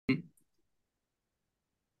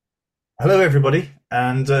Hello, everybody,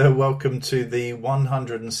 and welcome to the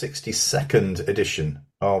 162nd edition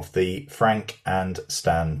of the Frank and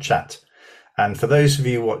Stan chat. And for those of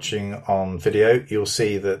you watching on video, you'll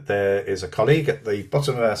see that there is a colleague at the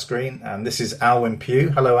bottom of our screen, and this is Alwyn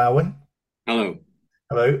Pugh. Hello, Alwyn. Hello.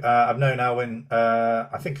 Hello. I've known Alwyn.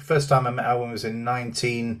 I think the first time I met Alwyn was in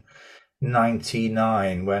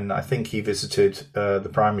 1999 when I think he visited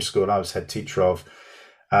the primary school I was head teacher of.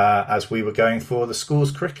 As we were going for the school's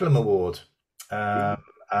curriculum award.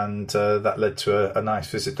 And that led to a nice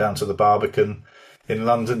visit down to the Barbican in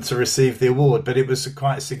London to receive the award. But it was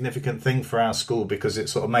quite a significant thing for our school because it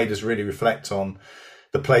sort of made us really reflect on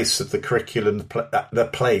the place of the curriculum,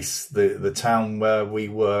 the town where we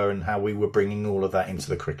were and how we were bringing all of that into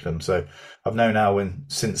the curriculum. So I've known Alwyn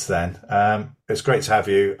since then. It's great to have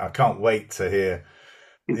you. I can't wait to hear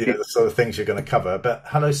the sort of things you're going to cover. But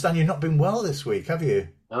hello, Stan, you've not been well this week, have you?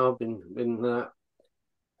 I've been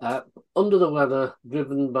under the weather,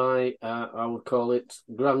 driven by I would call it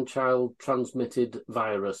grandchild transmitted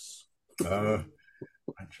virus. The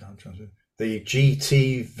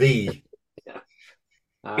GTV. Yeah.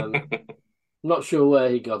 Not sure where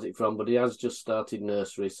he got it from, but he has just started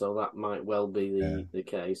nursery, so that might well be the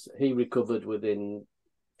case. He recovered within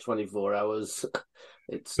 24 hours.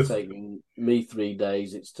 It's taken me 3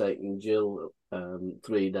 days. It's taken Jill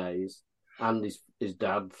 3 days. And his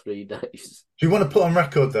dad 3 days. Do you want to put on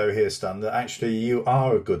record, though, here, Stan, that actually you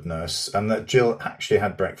are a good nurse and that Jill actually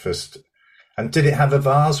had breakfast? And did it have a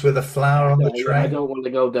vase with a flower on the tray? I don't want to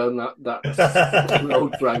go down that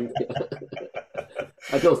road, Frank.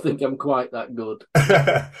 I don't think I'm quite that good.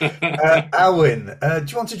 Alwyn, do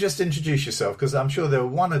you want to just introduce yourself? Because I'm sure there are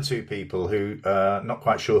one or two people who are not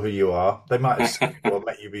quite sure who you are. They might have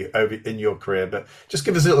met you over in your career, but just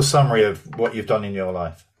give us a little summary of what you've done in your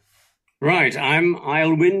life. Right, I'm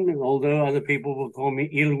Aylwyn, although other people will call me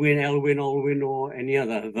Ilwyn, Elwyn, Olwyn, or any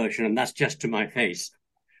other version, and that's just to my face.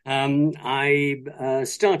 I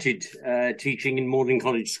started teaching in Magdalen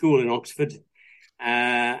College School in Oxford,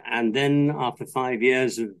 and then after 5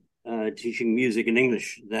 years of teaching music and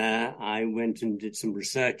English there, I went and did some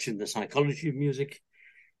research in the psychology of music.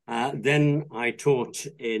 Then I taught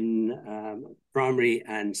in primary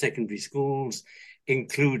and secondary schools,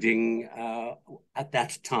 including, at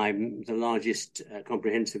that time, the largest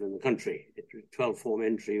comprehensive in the country, 12-form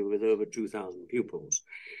entry with over 2,000 pupils.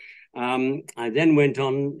 I then went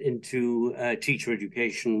on into teacher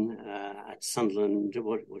education at Sunderland,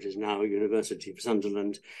 what is now University of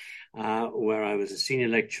Sunderland, where I was a senior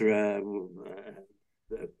lecturer,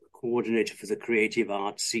 coordinator for the creative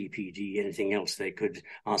arts, CPD, anything else they could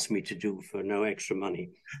ask me to do for no extra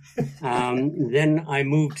money. Then I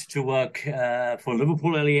moved to work for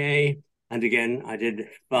Liverpool LEA. And again, I did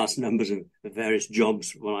vast numbers of various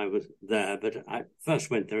jobs while I was there. But I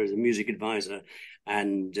first went there as a music advisor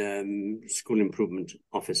and school improvement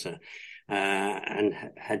officer. And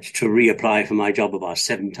had to reapply for my job about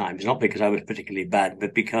 7 times, not because I was particularly bad,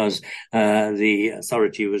 but because the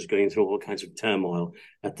authority was going through all kinds of turmoil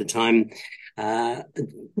at the time.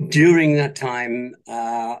 During that time,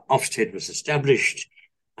 Ofsted was established,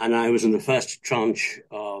 and I was in the first tranche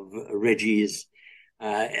of Reggie's,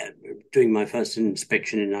 doing my first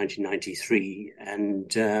inspection in 1993.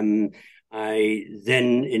 And I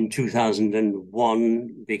then, in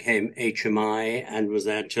 2001, became HMI and was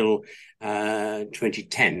there till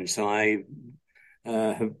 2010. So I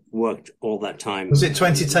have worked all that time. Was it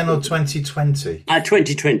 2010 or 2020?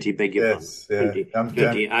 2020, beg your pardon.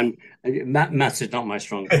 Yeah. 20. Maths is not my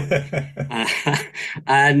strong point.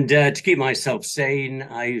 And to keep myself sane,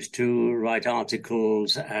 I used to write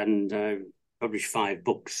articles and publish 5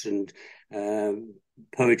 books and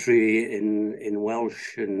poetry in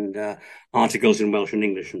Welsh and articles in Welsh and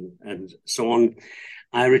English and so on.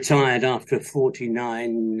 I retired after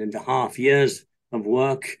 49 and a half years of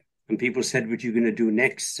work, and people said, what are you going to do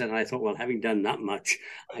next? And I thought, well, having done that much,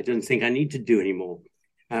 I don't think I need to do anymore.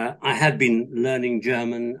 I have been learning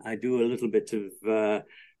German. I do a little bit of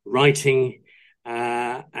writing,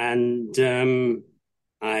 and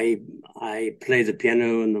I play the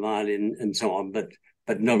piano and the violin and so on, but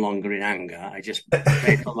no longer in anger. I just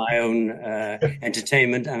play for my own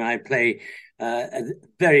entertainment, and I play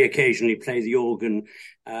very occasionally play the organ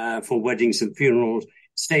for weddings and funerals.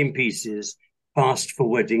 Same pieces, fast for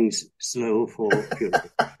weddings, slow for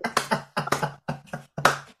funerals.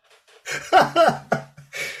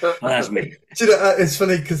 Well, that's me. Do you know, it's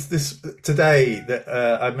funny because today that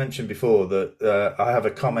I mentioned before that I have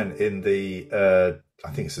a comment in the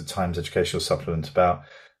I think it's the Times Educational Supplement about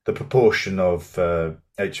the proportion of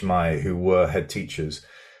HMI who were head teachers,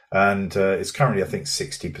 and it's currently I think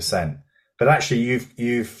 60%. But actually,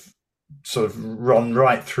 you've sort of run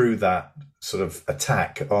right through that sort of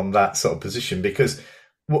attack on that sort of position, because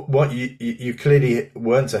what you clearly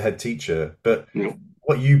weren't a head teacher, but No.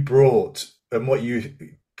 what you brought and what you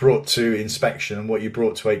brought to inspection and what you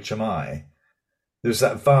brought to HMI, there's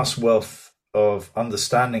that vast wealth of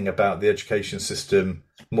understanding about the education system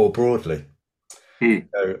more broadly.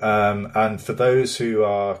 And for those who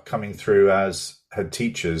are coming through as head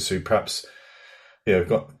teachers, who perhaps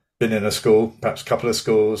been in a school, perhaps a couple of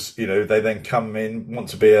schools, they then come in, want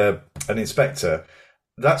to be an inspector.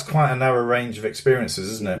 That's quite a narrow range of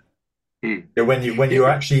experiences, isn't it? When you're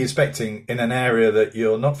actually inspecting in an area that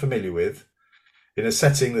you're not familiar with, in a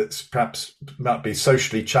setting that's perhaps might be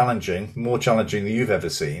socially challenging, more challenging than you've ever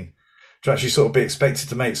seen, to actually sort of be expected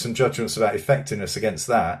to make some judgments about effectiveness against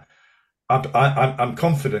that. I'm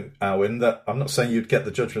confident, Alwyn, that I'm not saying you'd get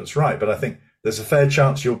the judgments right, but I think there's a fair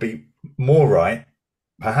chance you'll be more right,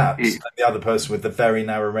 perhaps, than the other person with the very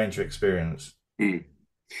narrow range of experience.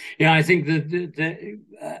 Yeah, I think that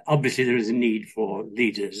obviously there is a need for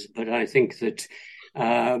leaders, but I think that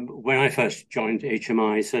when I first joined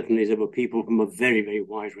HMI, certainly there were people from a very, very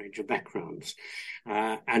wide range of backgrounds,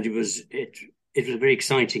 and it was very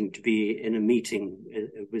exciting to be in a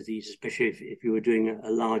meeting with these, especially if you were doing a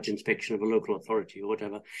large inspection of a local authority or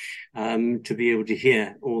whatever, to be able to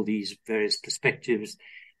hear all these various perspectives.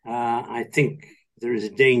 I think there is a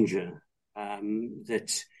danger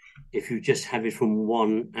that if you just have it from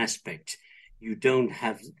one aspect, you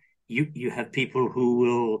have people who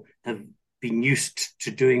will have been used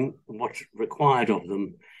to doing what's required of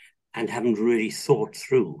them and haven't really thought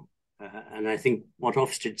through. And I think what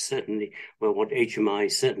Ofsted what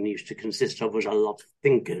HMI certainly used to consist of was a lot of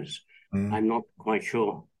thinkers. I'm not quite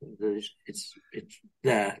sure that it's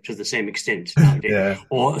there to the same extent nowadays. Yeah.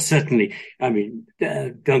 Or certainly, I mean,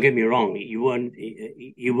 don't get me wrong, you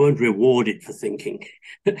weren't rewarded for thinking.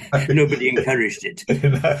 Nobody encouraged it.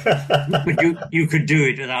 But you could do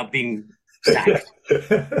it without being sacked.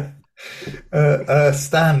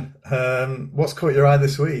 Stan, what's caught your eye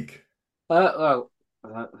this week?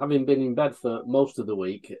 Having been in bed for most of the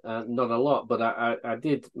week, not a lot, but I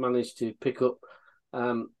did manage to pick up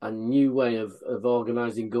a new way of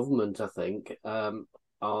organising government, I think,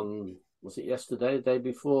 was it yesterday, the day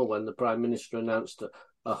before, when the Prime Minister announced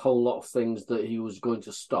a whole lot of things that he was going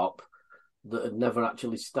to stop that had never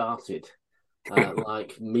actually started,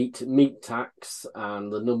 like meat tax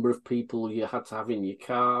and the number of people you had to have in your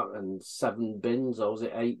car, and 7 bins, or was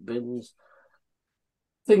it 8 bins?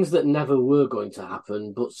 Things that never were going to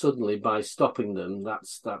happen, but suddenly by stopping them,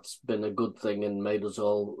 that's been a good thing and made us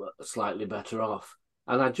all slightly better off.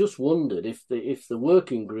 And I just wondered if the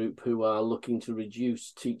working group who are looking to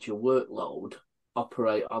reduce teacher workload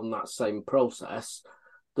operate on that same process.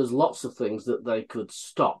 There's lots of things that they could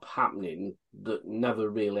stop happening that never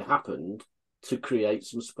really happened to create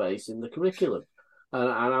some space in the curriculum. And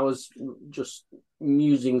I was just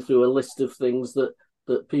musing through a list of things that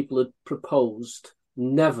people had proposed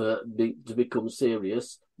never to become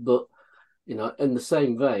serious, but in the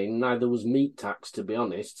same vein, neither was meat tax, to be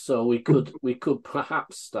honest. So we could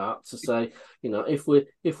perhaps start to say, if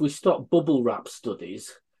we stop bubble wrap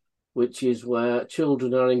studies, which is where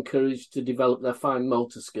children are encouraged to develop their fine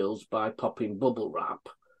motor skills by popping bubble wrap,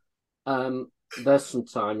 there's some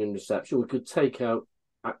time in reception. We could take out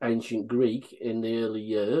ancient Greek in the early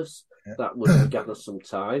years. Yeah. That would gather some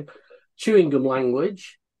time. Chewing gum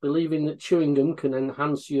language, believing that chewing gum can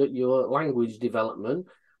enhance your language development,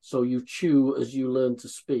 so you chew as you learn to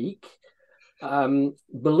speak.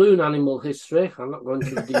 Balloon animal history, I'm not going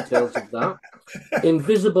into the details of that.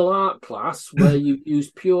 Invisible art class, where you use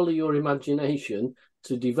purely your imagination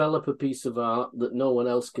to develop a piece of art that no one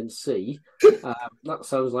else can see. That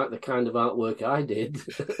sounds like the kind of artwork I did.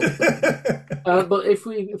 But if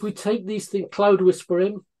we take these things, cloud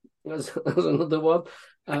whispering as another one,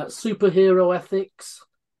 superhero ethics,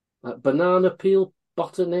 banana peel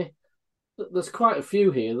botany. There's quite a few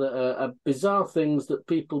here that are bizarre things that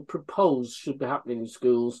people propose should be happening in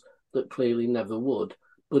schools that clearly never would.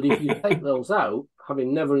 But if you take those out,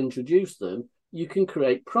 having never introduced them, you can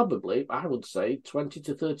create probably, I would say, 20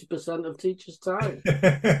 to 30% of teachers' time.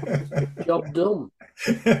 Job done.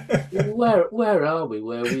 Where are we,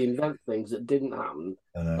 where we invent things that didn't happen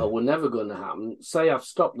or were never going to happen, say I've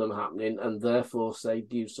stopped them happening, and therefore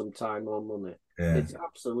saved you some time or money? Yeah. It's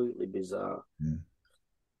absolutely bizarre. Yeah.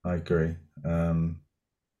 I agree.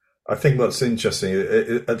 I think what's interesting,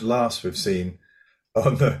 at last we've seen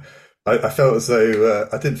on the... I felt as though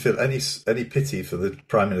I didn't feel any pity for the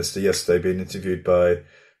Prime Minister yesterday being interviewed by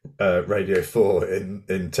Radio 4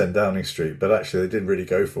 in 10 Downing Street, but actually they didn't really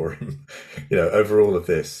go for him, over all of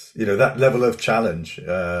this. That level of challenge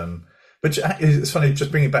But it's funny,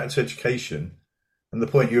 just bringing it back to education and the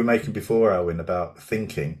point you were making before, Alwyn, about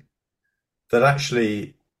thinking, that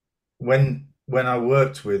actually when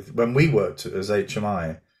when we worked as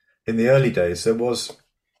HMI in the early days, there was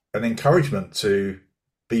an encouragement to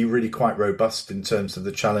be really quite robust in terms of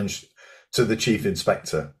the challenge to the chief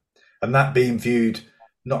inspector, and that being viewed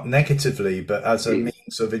not negatively, but as a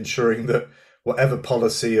means of ensuring that whatever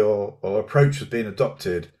policy or approach was being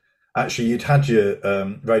adopted, actually you'd had your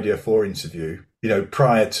Radio 4 interview,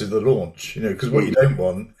 prior to the launch, because what you don't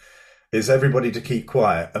want is everybody to keep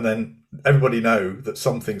quiet and then everybody know that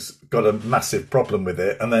something's got a massive problem with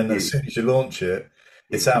it. And then as soon as you launch it,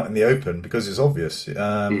 it's out in the open because it's obvious.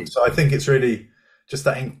 So I think it's really just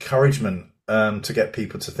that encouragement to get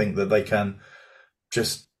people to think that they can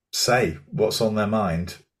just say what's on their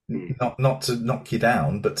mind, not to knock you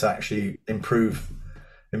down, but to actually improve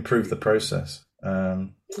the process. The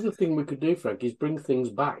other thing we could do, Frank, is bring things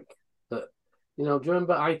back. That do you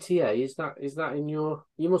remember ITA? Is that in your?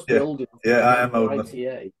 You must be old enough. Yeah, I am old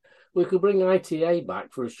ITA. enough. We could bring ITA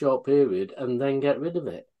back for a short period and then get rid of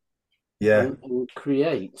it. Yeah, and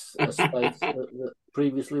create a space that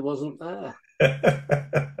previously wasn't there.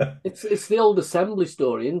 It's the old assembly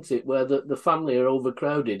story, isn't it? Where the family are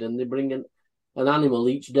overcrowded and they bring an animal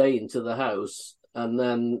each day into the house, and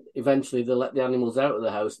then eventually they let the animals out of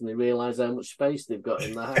the house and they realise how much space they've got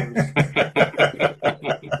in the house.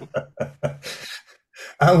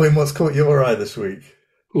 Alwyn, what's caught your eye this week?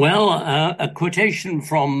 Well, a quotation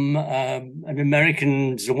from an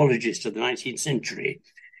American zoologist of the 19th century.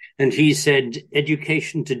 And he said,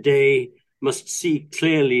 education today must see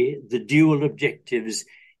clearly the dual objectives,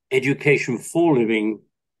 education for living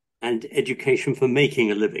and education for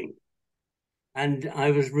making a living. And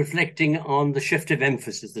I was reflecting on the shift of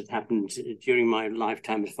emphasis that happened during my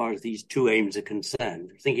lifetime as far as these two aims are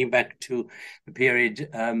concerned. Thinking back to the period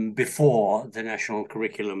before the national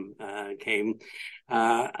curriculum came,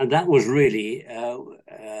 and that was really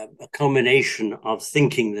a culmination of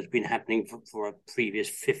thinking that's been happening for a previous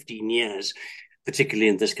 15 years, particularly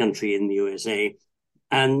in this country, in the USA.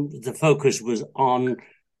 And the focus was on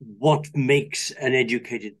what makes an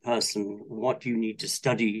educated person, what you need to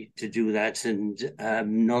study to do that, and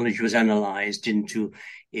knowledge was analysed into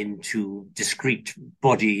discrete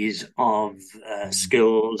bodies of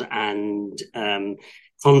skills and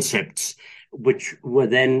concepts, which were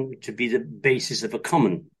then to be the basis of a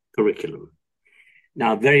common curriculum.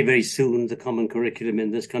 Now, very, very soon, the common curriculum in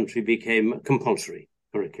this country became compulsory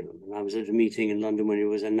curriculum. And I was at a meeting in London when it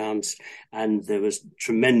was announced, and there was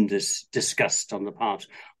tremendous disgust on the part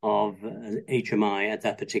of HMI at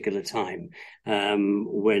that particular time,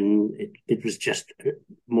 when it was just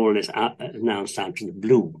more or less announced out of the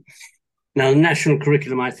blue. Now, the national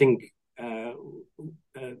curriculum, I think,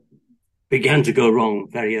 began to go wrong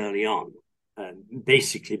very early on,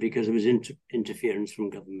 basically because there was interference from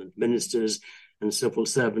government ministers and civil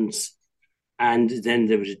servants. And then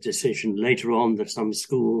there was a decision later on that some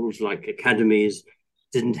schools, like academies,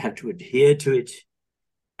 didn't have to adhere to it.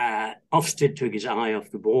 Ofsted took his eye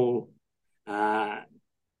off the ball.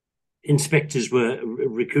 Inspectors were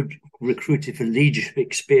recruited for leadership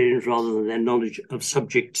experience rather than their knowledge of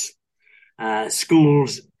subjects.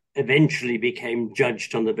 Schools eventually became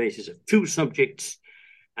judged on the basis of two subjects.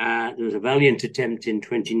 There was a valiant attempt in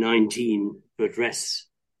 2019 to address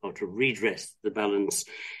or to redress the balance,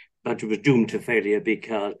 but it was doomed to failure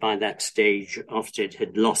because by that stage, Ofsted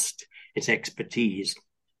had lost its expertise,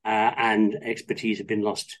 and expertise had been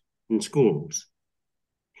lost in schools.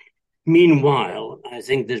 Meanwhile, I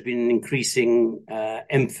think there's been an increasing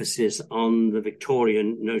emphasis on the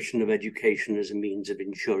Victorian notion of education as a means of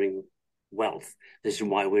ensuring wealth. This is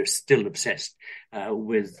why we're still obsessed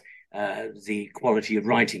with the quality of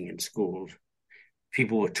writing in schools.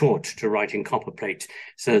 People were taught to write in copperplate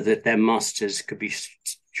so that their masters could be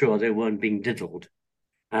sure they weren't being diddled.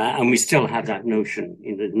 And we still have that notion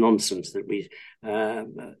in the nonsense that we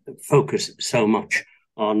focus so much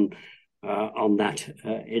on that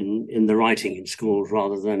in the writing in schools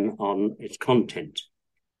rather than on its content.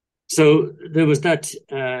 So there was that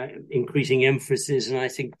increasing emphasis, and I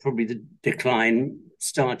think probably the decline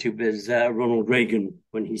started with Ronald Reagan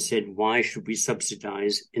when he said, "Why should we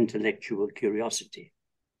subsidize intellectual curiosity?"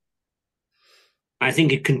 I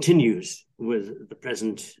think it continues with the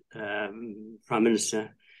present Prime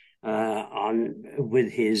Minister with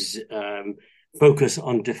his focus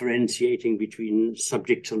on differentiating between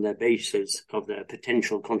subjects on their basis of their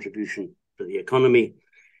potential contribution to the economy,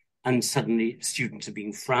 and suddenly students are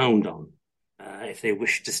being frowned on if they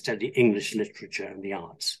wish to study English literature and the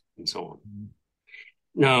arts and so on.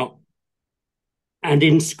 Now, And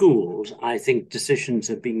in schools, I think decisions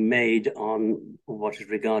are being made on what is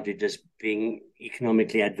regarded as being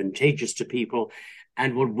economically advantageous to people.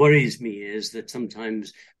 And what worries me is that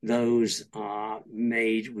sometimes those are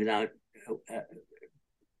made with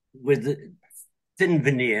the thin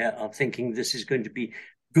veneer of thinking this is going to be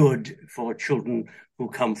good for children who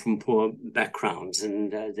come from poor backgrounds,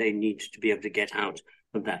 and they need to be able to get out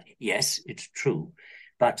of that. Yes, it's true,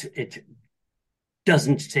 but it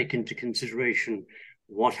doesn't take into consideration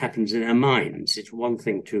what happens in our minds. It's one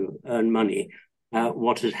thing to earn money.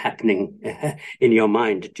 What is happening in your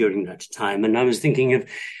mind during that time? And I was thinking of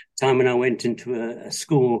time when I went into a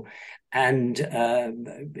school and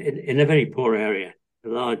in a very poor area, a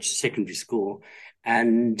large secondary school,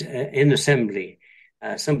 and in assembly,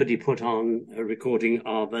 somebody put on a recording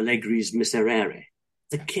of Allegri's Miserere.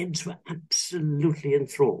 The kids were absolutely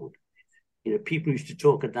enthralled. You know, people used to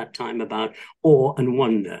talk at that time about awe and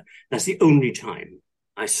wonder. That's the only time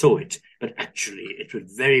I saw it, but actually it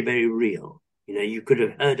was very, very real. You know, you could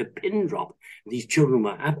have heard a pin drop. These children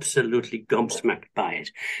were absolutely gobsmacked by it.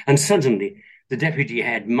 And suddenly the deputy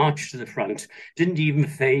head marched to the front, didn't even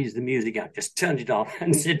phase the music out, just turned it off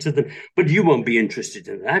and said to them, "But you won't be interested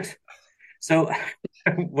in that." So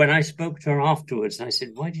when I spoke to her afterwards, I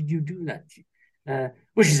said, "Why did you do that?"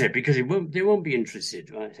 Well, she said, "Because they won't be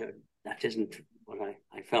interested." I said, "That isn't what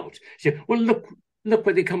I felt." She said, "Well, look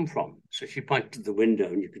where they come from." So she pointed to the window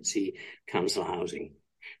and you could see council housing.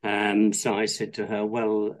 So I said to her,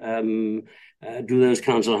 "Well, do those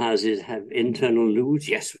council houses have internal loos?"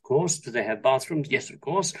 "Yes, of course." "Do they have bathrooms?" "Yes, of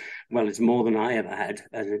course." "Well, it's more than I ever had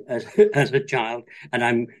as a child. And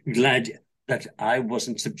I'm glad that I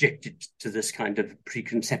wasn't subjected to this kind of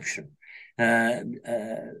preconception."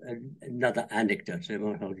 Another anecdote, I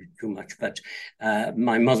won't hold you too much, but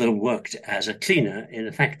my mother worked as a cleaner in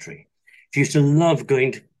a factory. She used to love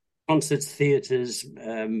going to concerts, theatres,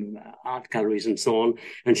 art galleries, and so on.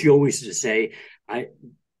 And she always used to say,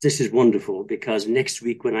 "This is wonderful because next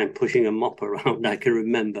week when I'm pushing a mop around, I can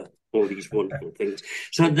remember all these wonderful things."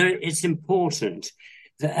 So it's important.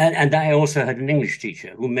 And I also had an English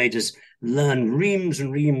teacher who made us learn reams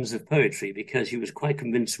and reams of poetry because he was quite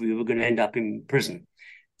convinced we were going to end up in prison.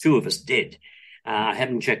 Two of us did. I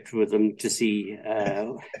haven't checked with them to see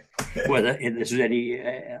whether this was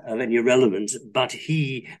of any relevance, but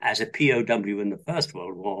he, as a POW in the First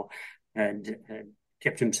World War, had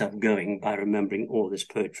kept himself going by remembering all this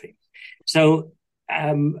poetry. So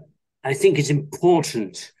I think it's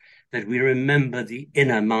important that we remember the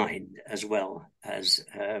inner mind as well as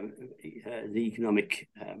the economic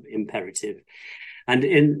imperative. And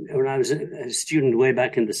when I was a student way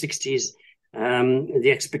back in the 60s,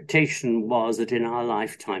 the expectation was that in our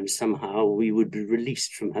lifetime somehow we would be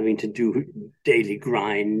released from having to do daily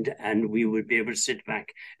grind, and we would be able to sit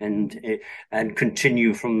back and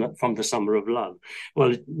continue from the summer of love.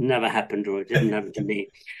 Well, it never happened, or it didn't happen to me.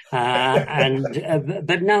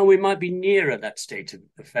 But now we might be nearer that state of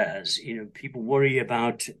affairs. You know, people worry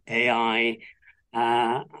about AI.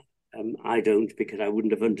 I don't, because I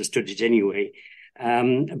wouldn't have understood it anyway.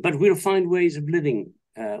 But we'll find ways of living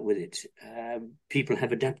with it. People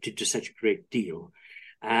have adapted to such a great deal,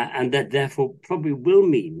 and that therefore probably will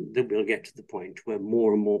mean that we'll get to the point where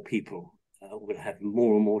more and more people will have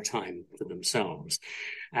more and more time for themselves.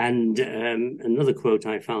 And another quote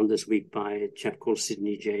I found this week by a chap called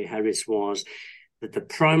Sidney J. Harris was that the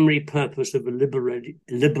primary purpose of a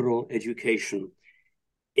liberal education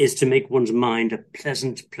is to make one's mind a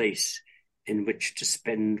pleasant place in which to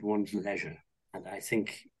spend one's leisure. And I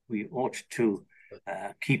think we ought to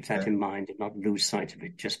keep that in mind and not lose sight of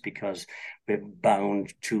it just because we're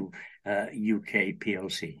bound to UK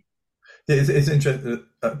PLC. Yeah, it's interesting.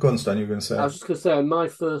 Go on, Stan, you were going to say. I was just going to say, my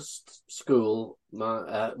first school,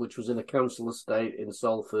 which was in a council estate in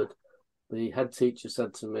Salford, the head teacher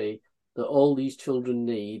said to me that all these children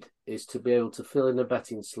need is to be able to fill in a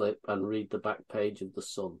betting slip and read the back page of The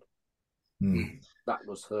Sun. That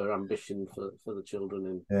was her ambition for the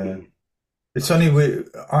children. It's funny,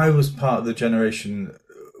 I was part of the generation,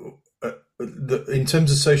 in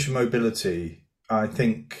terms of social mobility, I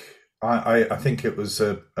think it was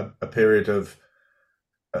a period of,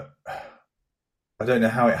 I don't know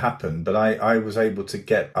how it happened, but I was able to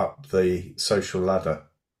get up the social ladder.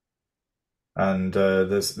 And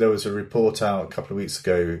there was a report out a couple of weeks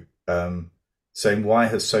ago saying, why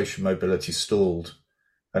has social mobility stalled?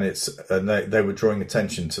 And they were drawing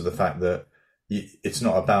attention to the fact that it's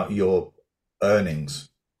not about your earnings.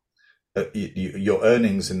 Your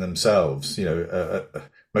earnings in themselves,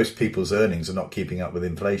 most people's earnings are not keeping up with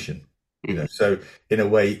inflation. So in a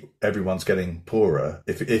way, everyone's getting poorer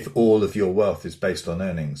if all of your wealth is based on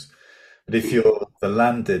earnings. But if you're the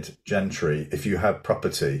landed gentry, if you have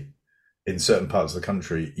property in certain parts of the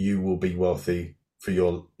country, you will be wealthy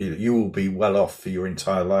you will be well off for your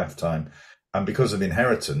entire lifetime. And because of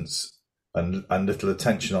inheritance and little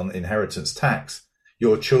attention on inheritance tax,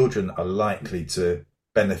 your children are likely to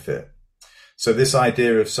benefit. So this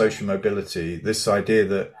idea of social mobility, this idea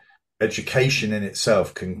that education in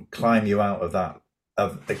itself can climb you out of that,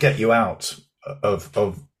 get you out of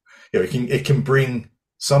it can bring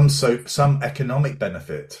some economic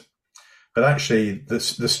benefit, but actually the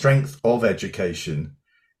strength of education,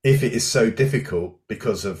 if it is so difficult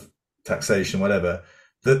because of taxation, whatever,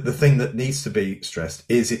 the thing that needs to be stressed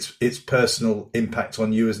is its personal impact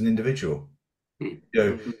on you as an individual.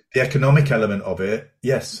 The economic element of it,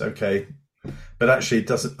 yes, okay, but actually it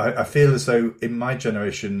doesn't. I feel as though in my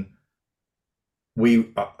generation,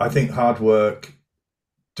 I think hard work,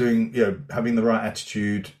 having the right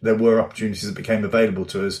attitude, there were opportunities that became available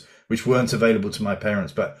to us which weren't available to my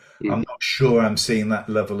parents, but I'm not sure I'm seeing that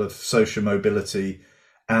level of social mobility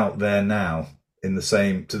out there now to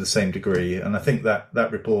the same degree. And I think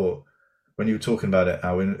that report, when you were talking about it,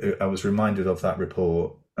 Alwyn, I was reminded of that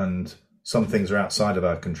report, and some things are outside of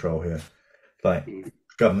our control here, like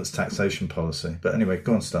government's taxation policy. But anyway,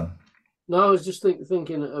 go on, Stan. No, I was just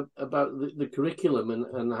thinking about the curriculum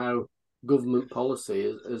and how government policy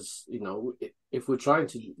is, if we're trying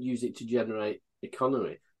to use it to generate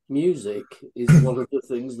economy, music is one of the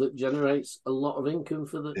things that generates a lot of income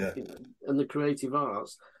for and the creative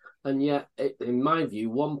arts. And yet, in my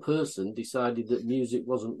view, one person decided that music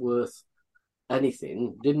wasn't worth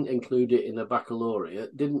anything, didn't include it in a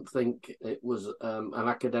baccalaureate, didn't think it was an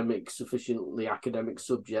sufficiently academic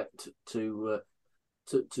subject to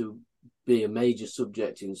be a major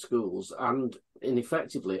subject in schools, and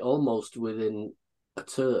ineffectively, almost within a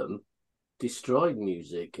term, destroyed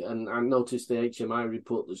music. And I noticed the HMI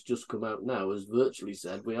report that's just come out now has virtually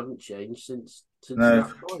said we haven't changed since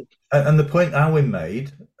that point. And the point Alwyn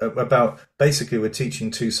made about basically we're teaching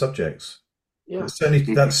two subjects. Yeah,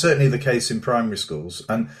 that's certainly the case in primary schools,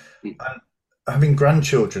 and having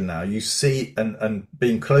grandchildren now, you see, and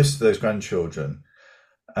being close to those grandchildren,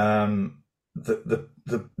 the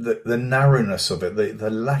narrowness of it, the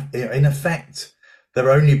lack. In effect, their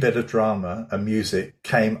only bit of drama and music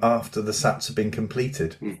came after the SATs had been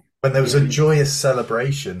completed, when there was a joyous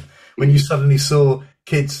celebration, when you suddenly saw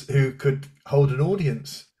kids who could hold an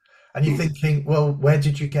audience. And you're thinking, well, where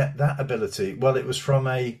did you get that ability? Well, it was from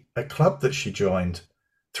a club that she joined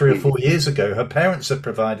 3 or 4 years ago. Her parents had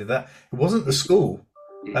provided that. It wasn't the school.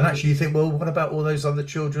 And actually you think, well, what about all those other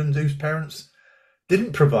children whose parents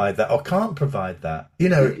didn't provide that or can't provide that?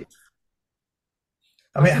 I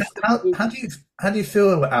mean, how do you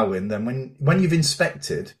feel, Alwyn, then when you've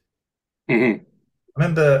inspected? I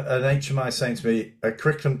remember an HMI saying to me, a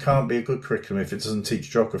curriculum can't be a good curriculum if it doesn't teach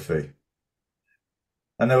geography.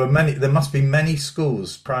 And there must be many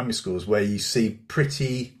schools, primary schools, where you see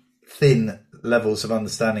pretty thin levels of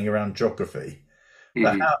understanding around geography.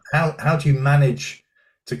 But how do you manage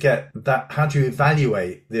to get that? How do you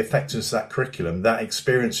evaluate the effectiveness of that curriculum, that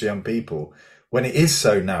experience for young people, when it is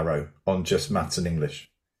so narrow on just maths and English?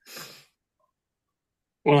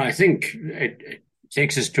 Well, I think it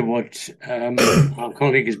takes us to what our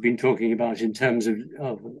colleague has been talking about in terms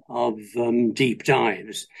of deep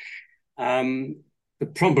dives. The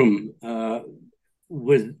problem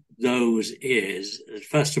with those is,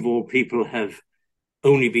 first of all, people have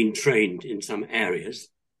only been trained in some areas.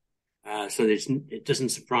 So it doesn't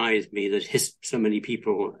surprise me that so many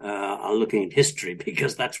people are looking at history,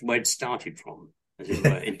 because that's where it started from, as it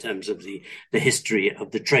were, in terms of the history of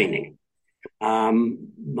the training.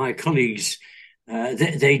 My colleagues,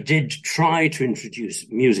 they did try to introduce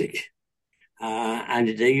music. And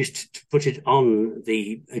they used to put it on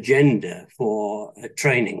the agenda for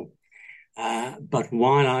training. But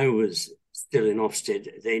while I was still in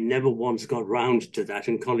Ofsted, they never once got round to that.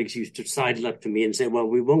 And colleagues used to sidle up to me and say, well,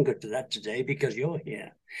 we won't get to that today because you're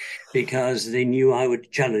here. Because they knew I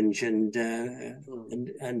would challenge and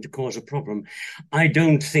cause a problem. I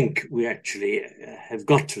don't think we actually have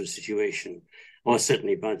got to a situation, or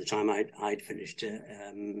certainly by the time I'd finished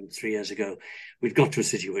 3 years ago, we'd got to a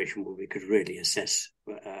situation where we could really assess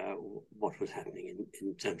what was happening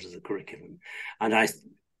in terms of the curriculum. And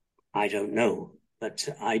I don't know, but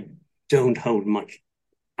I don't hold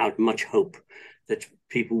much hope that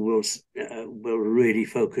people will really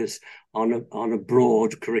focus on a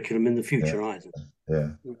broad curriculum in the future either.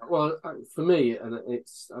 Yeah. Well, for me, and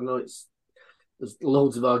I know there's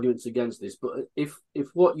loads of arguments against this, but if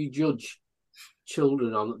what you judge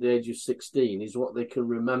children on at the age of 16 is what they can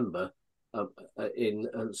remember in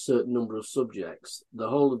a certain number of subjects, the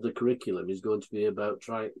whole of the curriculum is going to be about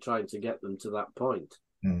trying to get them to that point,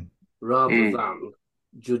 rather than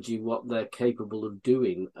judging what they're capable of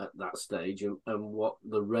doing at that stage and what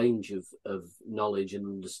the range of knowledge and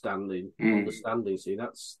understanding. See,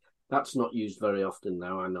 that's not used very often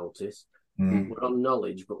now, I notice. We're on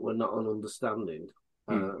knowledge, but we're not on understanding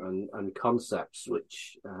and concepts,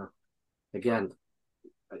 which, again,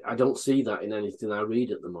 I don't see that in anything I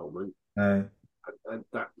read at the moment.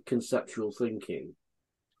 That conceptual thinking.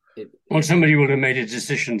 Well, somebody would have made a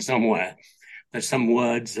decision somewhere that some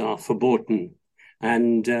words are verboten,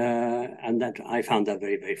 and that I found that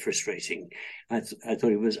very, very frustrating. I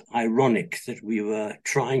thought it was ironic that we were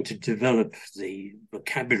trying to develop the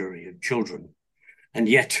vocabulary of children, and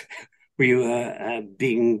yet we were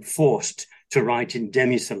being forced to write in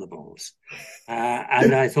demisyllables.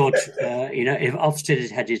 And I thought, if Ofsted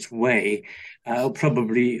had had its way,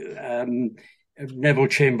 probably Neville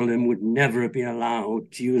Chamberlain would never have been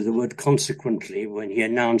allowed to use the word consequently when he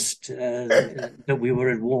announced that we were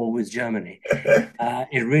at war with Germany.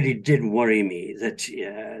 It really did worry me that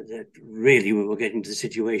really we were getting to the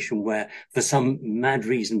situation where, for some mad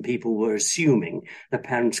reason, people were assuming that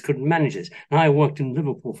parents couldn't manage this. Now, I worked in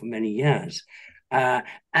Liverpool for many years.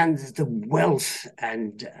 And the wealth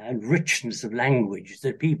and richness of language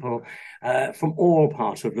that people from all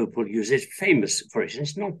parts of Liverpool use is famous for it.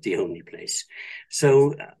 It's not the only place.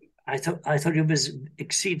 So I thought it was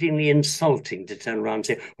exceedingly insulting to turn around and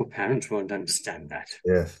say, well, parents won't understand that.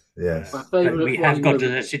 Yes. We have got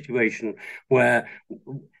to a situation where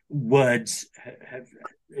words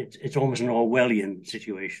it's almost an Orwellian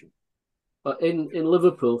situation. But in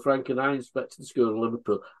Liverpool, Frank and I inspected the school in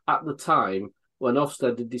Liverpool at the time when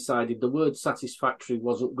Ofsted had decided the word satisfactory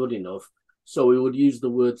wasn't good enough, so we would use the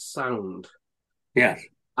word sound. Yes.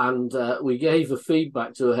 And we gave a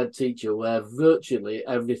feedback to a head teacher where virtually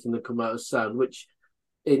everything had come out as sound, which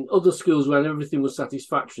in other schools when everything was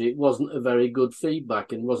satisfactory, it wasn't a very good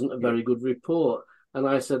feedback and wasn't a very good report. And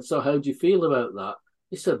I said, so how do you feel about that?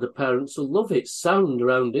 He said, the parents will love it. Sound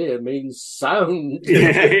around here means sound.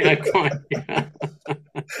 Yeah, quite.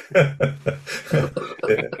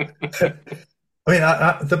 I mean,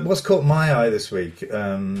 what's caught my eye this week,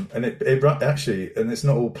 and it actually, and it's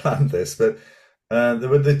not all planned this, but there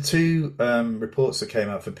were the two reports that came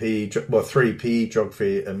out for three PE,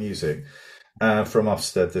 geography and music from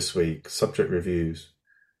Ofsted this week, subject reviews.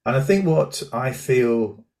 And I think what I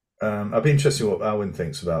feel, I'd be interested in what Alwyn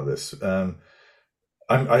thinks about this. I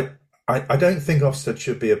don't think Ofsted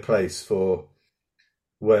should be a place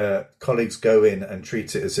where colleagues go in and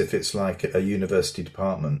treat it as if it's like a university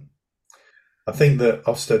department. I think that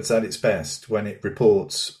Ofsted's at its best when it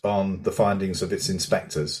reports on the findings of its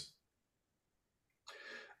inspectors.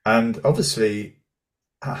 And obviously,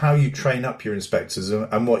 how you train up your inspectors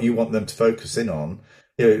and what you want them to focus in on,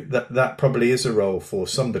 that probably is a role for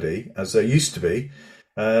somebody, as there used to be,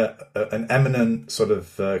 an eminent sort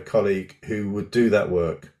of colleague who would do that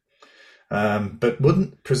work, but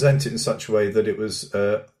wouldn't present it in such a way that it was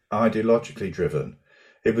ideologically driven.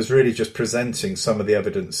 It was really just presenting some of the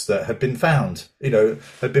evidence that had been found,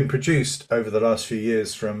 had been produced over the last few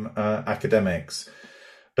years from academics.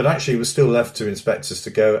 But actually, it was still left to inspectors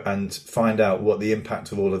to go and find out what the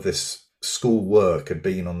impact of all of this school work had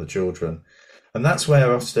been on the children. And that's where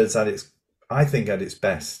Ofsted's at its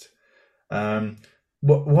best.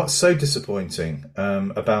 What's so disappointing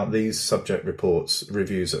about these subject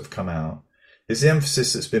reviews that have come out, is the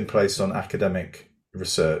emphasis that's been placed on academic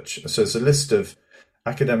research. So there's a list of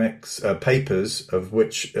academics papers of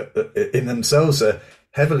which in themselves are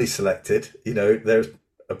heavily selected. There's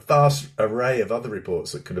a vast array of other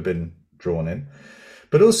reports that could have been drawn in,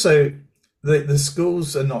 but also the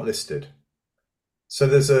schools are not listed. So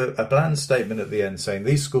there's a bland statement at the end saying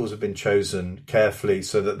these schools have been chosen carefully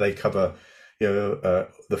so that they cover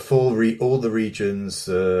all the regions,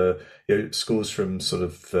 schools from sort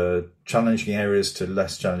of challenging areas to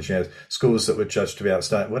less challenging areas, schools that were judged to be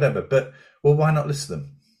outstanding, whatever. But why not list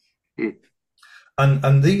them?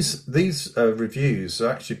 And these reviews are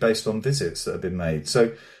actually based on visits that have been made.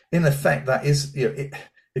 So in effect, that is,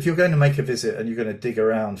 if you're going to make a visit and you're going to dig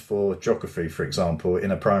around for geography, for example,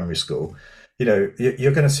 in a primary school, you're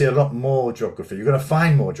going to see a lot more geography. You're going to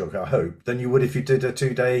find more geography, I hope, than you would if you did a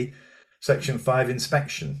 2-day Section 5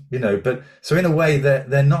 inspection, but so in a way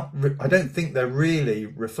they're not, I don't think they're really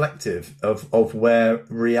reflective of where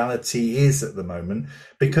reality is at the moment,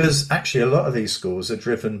 because actually a lot of these schools are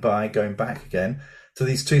driven by going back again to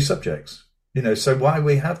these two subjects, so why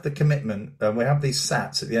we have the commitment and we have these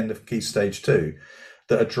SATs at the end of Key Stage 2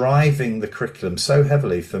 that are driving the curriculum so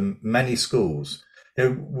heavily for many schools.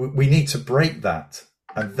 We need to break that,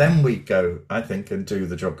 and then we go, I think, and do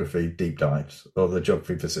the geography deep dives or the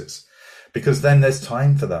geography visits, because then there's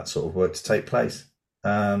time for that sort of work to take place.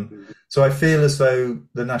 So I feel as though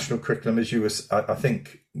the national curriculum, as you were, I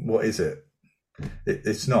think, what is it?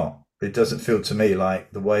 It's not. It doesn't feel to me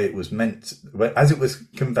like the way it was meant, as it was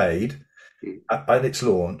conveyed at its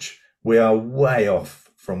launch. We are way off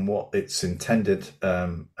from what its intended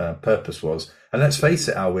purpose was. And let's face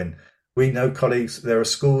it, Alwyn, we know colleagues, there are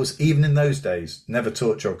schools, even in those days, never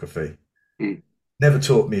taught geography, never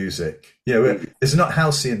taught music. It's not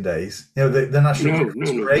halcyon days. The national curriculum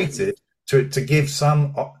was created to give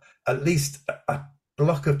some, at least a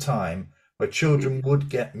block of time where children would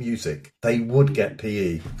get music. They would get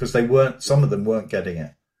PE, because some of them weren't getting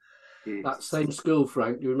it. That same school,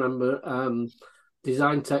 Frank, do you remember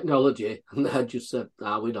design technology? And they just said,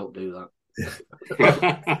 we don't do that.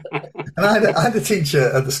 And I had a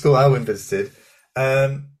teacher at the school Alwyn visited,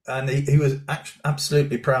 and he was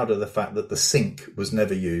absolutely proud of the fact that the sink was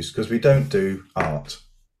never used, because we don't do art.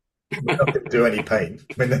 We're not going to do any paint.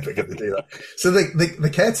 We're never going to do that. So the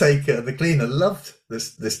caretaker, the cleaner, loved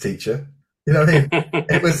this teacher. You know what I mean?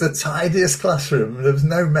 It was the tidiest classroom. There was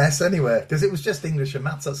no mess anywhere, because it was just English and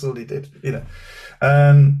maths. That's all he did. You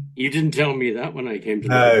didn't tell me that when I came to.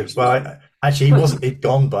 No, well, actually, he wasn't. He'd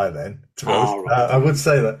gone by then. Right. I would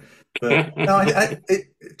say that. But no,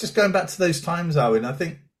 just going back to those times, Owen. I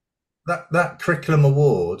think that curriculum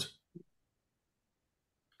award.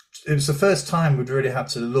 It was the first time we'd really had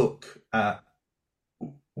to look at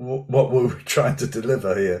what we were trying to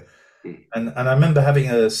deliver here. And I remember having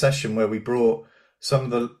a session where we brought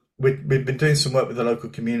some of we'd been doing some work with the local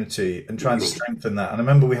community and trying to strengthen that. And I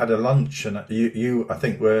remember we had a lunch, and you I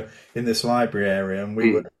think were in this library area, and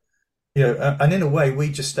we were, and in a way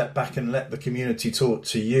we just stepped back and let the community talk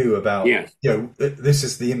to you about, this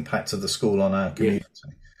is the impact of the school on our community.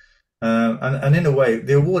 And in a way,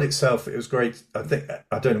 the award itself, it was great. I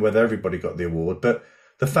don't know whether everybody got the award, but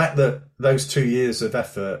the fact that those 2 years of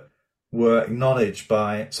effort were acknowledged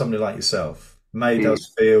by somebody like yourself made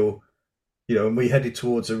us feel, and we headed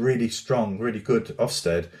towards a really strong, really good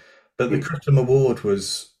Ofsted. But the curriculum award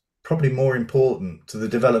was probably more important to the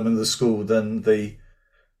development of the school than the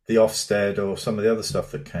Ofsted or some of the other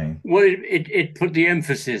stuff that came. Well, it put the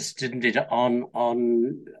emphasis, didn't it,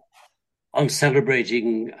 on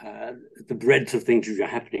celebrating the breadth of things that are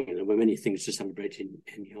happening. And there were many things to celebrate in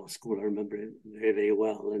your school. I remember it very, very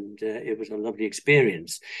well, and it was a lovely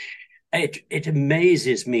experience. It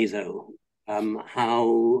amazes me, though,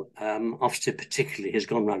 how Ofsted particularly has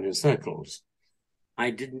gone round in circles. I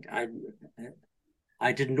didn't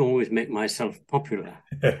always make myself popular,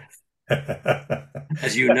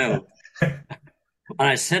 as you know. And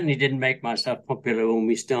I certainly didn't make myself popular when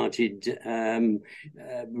we started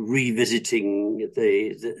revisiting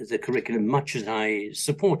the curriculum, much as I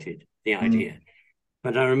supported the idea.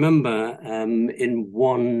 But I remember in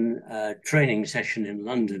one training session in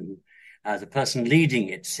London, the person leading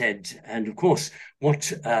it said, and of course,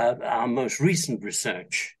 what our most recent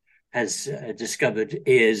research has discovered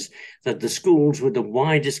is that the schools with the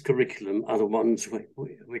widest curriculum are the ones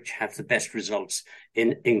which have the best results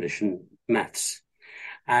in English and maths.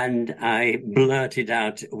 And I blurted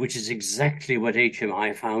out, which is exactly what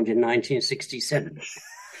HMI found in 1967.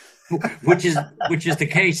 which is the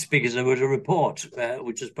case, because there was a report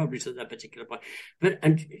which was published at that particular point. But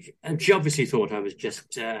and she obviously thought I was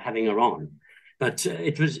just having her on. But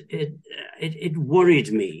it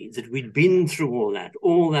worried me that we'd been through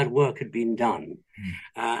all that work had been done,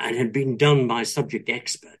 and had been done by subject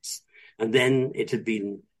experts, and then it had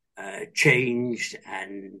been changed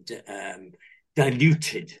and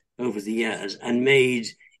diluted over the years and made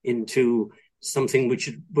into something which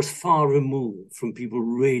was far removed from people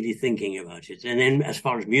really thinking about it. And then as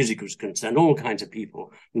far as music was concerned, all kinds of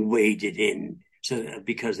people waded in,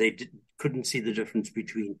 because they couldn't see the difference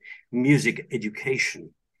between music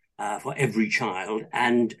education for every child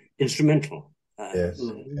and instrumental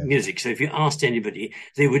music. So if you asked anybody,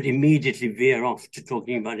 they would immediately veer off to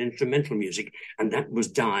talking about instrumental music, and that was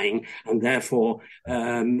dying, and therefore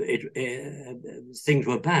things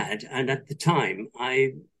were bad. And at the time,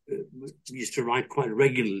 I used to write quite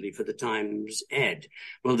regularly for the Times Ed.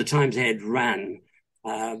 Well, the Times Ed ran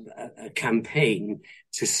a campaign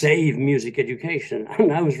to save music education,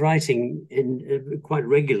 and I was writing quite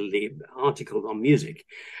regularly articles on music,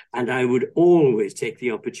 and I would always take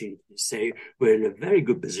the opportunity to say we're in a very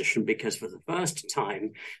good position, because for the first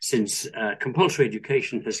time since compulsory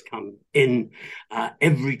education has come in,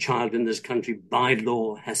 every child in this country by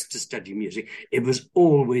law has to study music. It was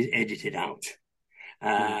always edited out.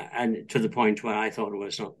 and to the point where I thought it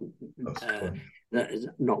was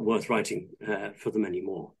not worth writing for them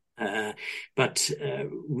anymore. But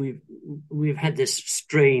we've had this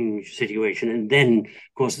strange situation, and then,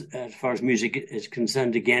 of course, as far as music is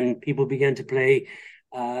concerned, again, people began to play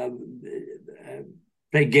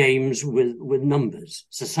games with numbers.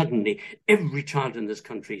 So suddenly, every child in this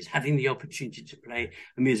country is having the opportunity to play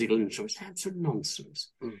a musical instrument. It's absolute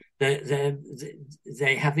nonsense.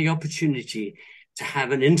 They have the opportunity to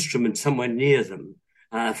have an instrument somewhere near them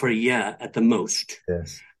for a year at the most.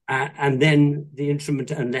 Yes. And then the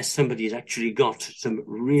instrument, unless somebody's actually got some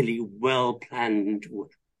really well-planned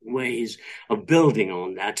ways of building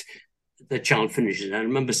on that, the child finishes. I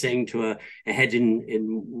remember saying to a head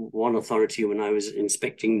in one authority when I was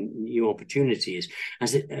inspecting new opportunities, I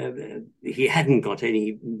said he hadn't got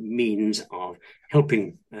any means of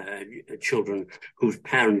helping children whose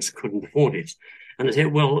parents couldn't afford it. And I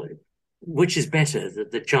said, well, which is better,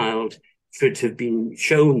 that the child should have been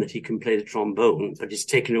shown that he can play the trombone, but it's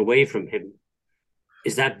taken away from him?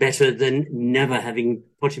 Is that better than never having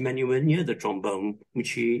put him anywhere near the trombone,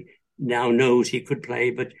 which he now knows he could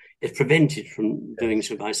play, but is prevented from doing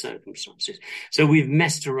so by circumstances? So we've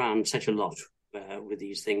messed around such a lot with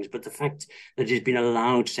these things, but the fact that it's been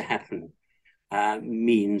allowed to happen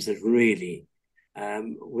means that really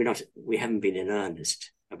we haven't been in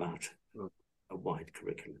earnest about a wide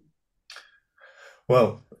curriculum.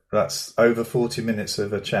 Well, that's over 40 minutes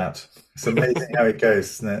of a chat. It's amazing how it goes,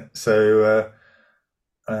 isn't it? So,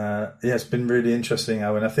 it's been really interesting,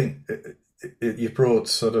 Owen. I think you brought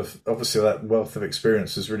sort of, obviously that wealth of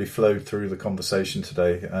experience has really flowed through the conversation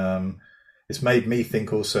today. It's made me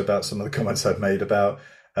think also about some of the comments I've made about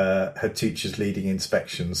head teachers leading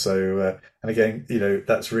inspections. So, and again,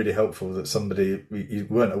 that's really helpful that you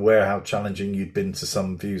weren't aware how challenging you'd been to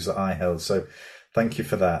some views that I held. So thank you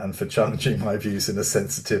for that, and for challenging my views in a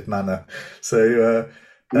sensitive manner. So,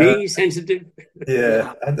 me sensitive?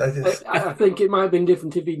 Yeah. I think it might have been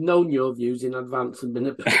different if he'd known your views in advance and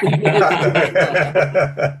been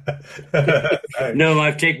No,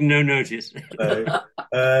 I've taken no notice.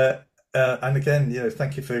 And again,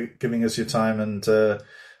 thank you for giving us your time, and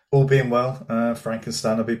all being well, Frank and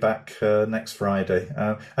Stan will be back next Friday.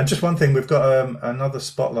 And just one thing, we've got another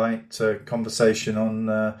spotlight conversation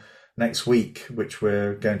on next week, which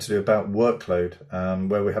we're going to do about workload,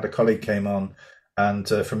 where we had a colleague came on and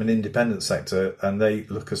from an independent sector, and they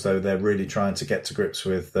look as though they're really trying to get to grips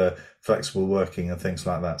with flexible working and things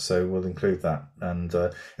like that. So we'll include that. And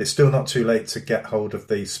it's still not too late to get hold of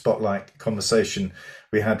the spotlight conversation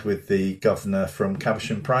we had with the governor from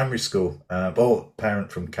Caversham Primary School, or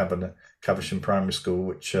parent from Caversham Primary School,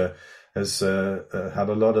 which has had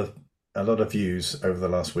a lot of views over the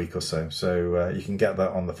last week or so. So you can get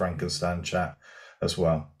that on the Frank and Stan chat as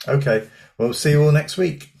well. Okay, well, see you all next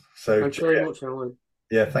week. So thanks very much, Alan.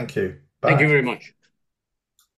 Yeah, thank you. Bye. Thank you very much.